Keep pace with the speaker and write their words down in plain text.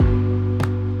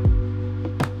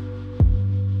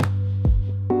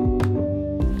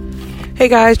Hey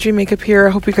guys, Dream Makeup here.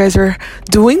 I hope you guys are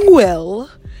doing well.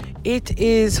 What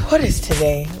is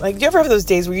today? Like, do you ever have those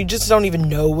days where you just don't even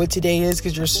know what today is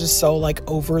because you're just so,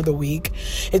 over the week?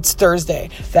 It's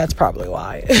Thursday. That's probably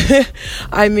why.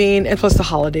 And plus the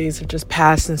holidays have just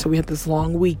passed, and so we had this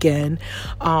long weekend.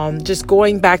 Just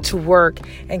going back to work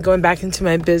and going back into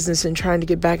my business and trying to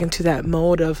get back into that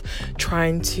mode of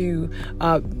trying to,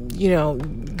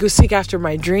 go seek after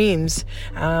my dreams.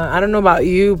 I don't know about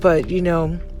you, but,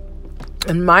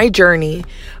 in my journey,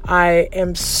 I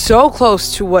am so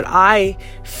close to what I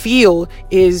feel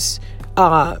is,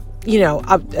 as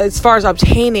far as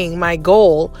obtaining my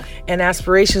goal and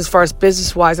aspirations as far as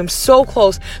business-wise, I'm so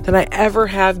close than I ever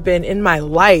have been in my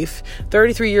life,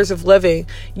 33 years of living,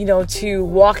 to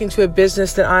walk into a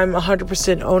business that I'm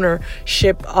 100%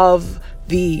 ownership of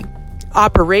the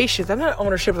operations. I'm not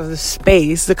ownership of the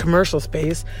space, the commercial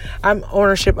space. I'm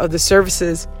ownership of the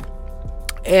services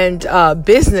and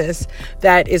business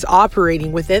that is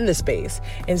operating within the space.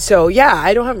 And so,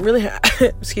 I don't have really,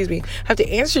 have to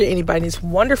answer to anybody. It's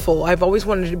wonderful. I've always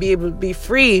wanted to be able to be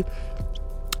free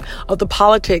of the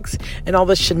politics and all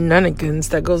the shenanigans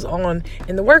that goes on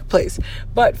in the workplace.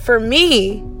 But for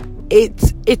me,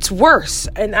 it's worse.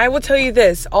 And I will tell you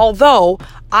this, although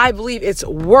I believe it's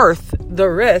worth the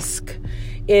risk,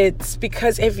 it's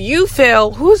because if you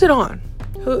fail, who's it on?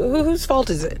 Whose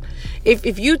fault is it?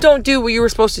 If you don't do what you were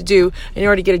supposed to do and you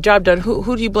already get a job done,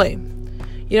 who do you blame?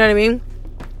 You know what I mean?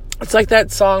 It's like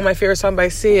that song, my favorite song by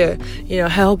Sia,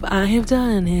 help, I have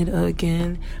done it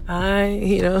again.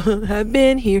 I, have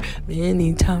been here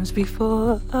many times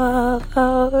before.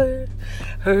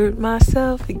 Hurt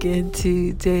myself again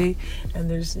today. And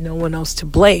there's no one else to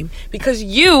blame because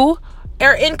you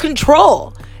are in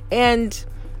control. And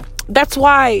that's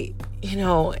why,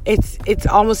 it's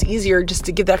almost easier just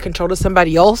to give that control to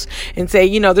somebody else and say,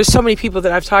 there's so many people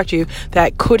that I've talked to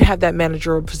that could have that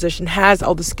managerial position, has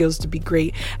all the skills to be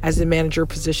great as a manager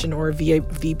position or a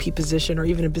VP position or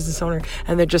even a business owner.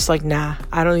 And they're just like, nah,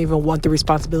 I don't even want the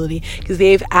responsibility because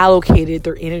they've allocated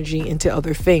their energy into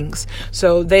other things.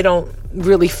 So they don't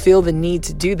really feel the need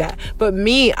to do that. But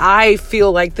me, I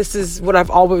feel like this is what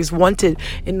I've always wanted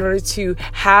in order to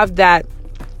have that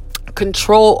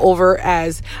control over,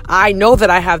 as I know that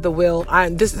I have the will.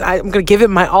 I'm going to give it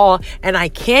my all, and I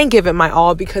can give it my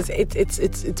all because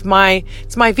it's my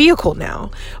vehicle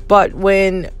now. But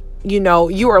when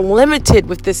you are limited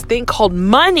with this thing called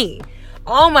money,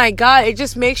 oh my God, it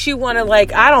just makes you want to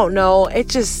I don't know.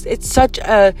 It's such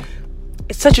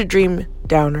a dream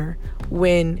downer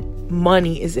when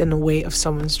money is in the way of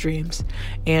someone's dreams.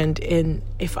 And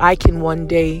if I can one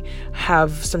day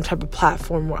have some type of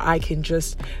platform where I can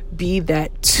just be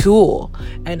that tool,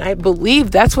 and I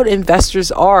believe that's what investors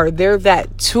are. They're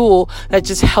that tool that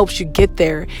just helps you get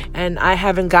there. And I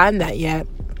haven't gotten that yet.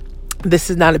 This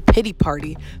is not a pity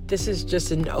party. This is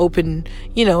just an open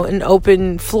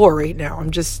floor right now.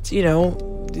 I'm just,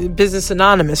 business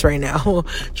anonymous right now,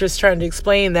 just trying to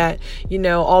explain that,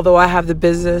 although I have the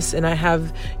business and I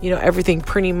have, everything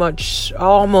pretty much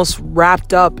almost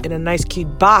wrapped up in a nice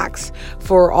cute box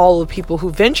for all the people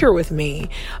who venture with me.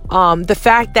 The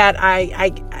fact that I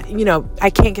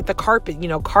can't get the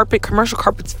carpet, commercial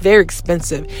carpet's very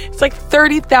expensive. It's like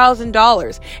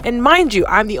 $30,000. And mind you,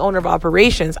 I'm the owner of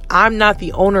operations. I'm not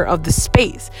the owner of the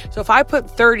space. So if I put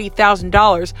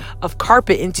 $30,000 of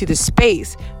carpet into the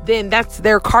space, then that's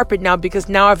their carpet now, because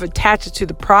now I've attached it to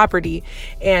the property,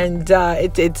 and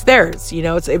it's theirs.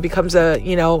 It becomes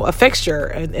a fixture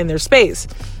in their space,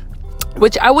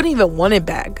 which I wouldn't even want it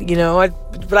back.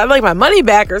 But I'd like my money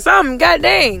back or something. God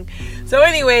dang. So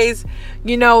anyways,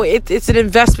 it's an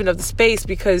investment of the space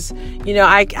because,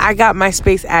 I got my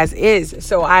space as is.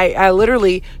 So I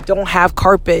literally don't have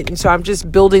carpet. And so I'm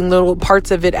just building little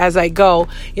parts of it as I go,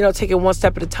 taking one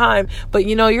step at a time. But,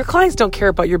 your clients don't care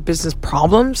about your business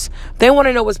problems. They want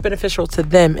to know what's beneficial to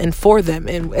them and for them,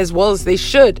 and as well as they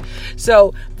should.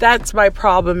 So that's my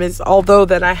problem, is although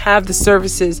that I have the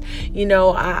services,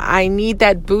 I need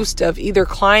that boost of either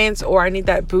clients, or I need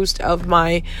that boost of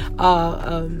my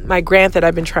grant that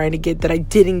I've been trying to get, that I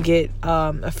didn't get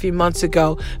a few months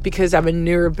ago because I'm a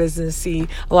newer business. See,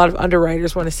 a lot of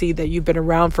underwriters want to see that you've been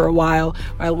around for a while,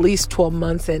 or at least 12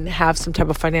 months, and have some type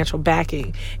of financial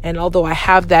backing. And although I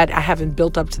have that, I haven't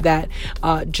built up to that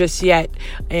just yet.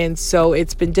 And so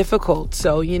it's been difficult.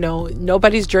 So,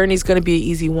 nobody's journey is going to be an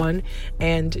easy one.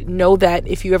 And know that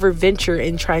if you ever venture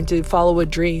in trying to follow a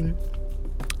dream,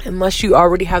 unless you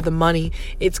already have the money,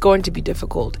 it's going to be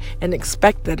difficult, and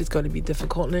expect that it's going to be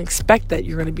difficult, and expect that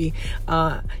you're going to be,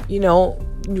 a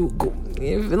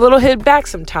little hit back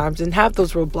sometimes and have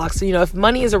those roadblocks. So, if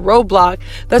money is a roadblock,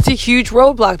 that's a huge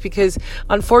roadblock, because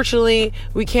unfortunately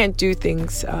we can't do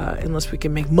things unless we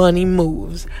can make money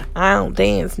moves. I don't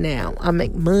dance now. I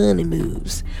make money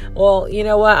moves. Well, you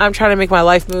know what? I'm trying to make my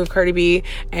life move, Cardi B,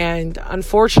 and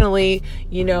unfortunately,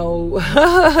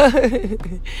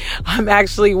 I'm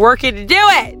actually working to do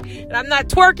it, and I'm not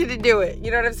twerking to do it. You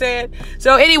know what I'm saying?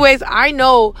 So anyways, I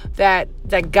know that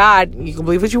God, you can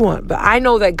believe what you want, but I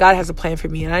know that God has a plan for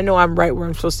me, and I know I'm right where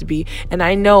I'm supposed to be, and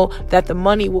I know that the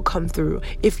money will come through.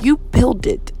 If you build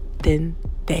it, then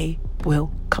they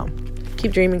will come.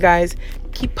 Keep dreaming, guys.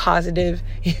 Keep positive.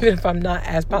 Even if I'm not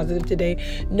as positive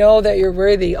today, know that you're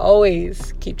worthy.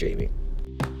 Always keep dreaming.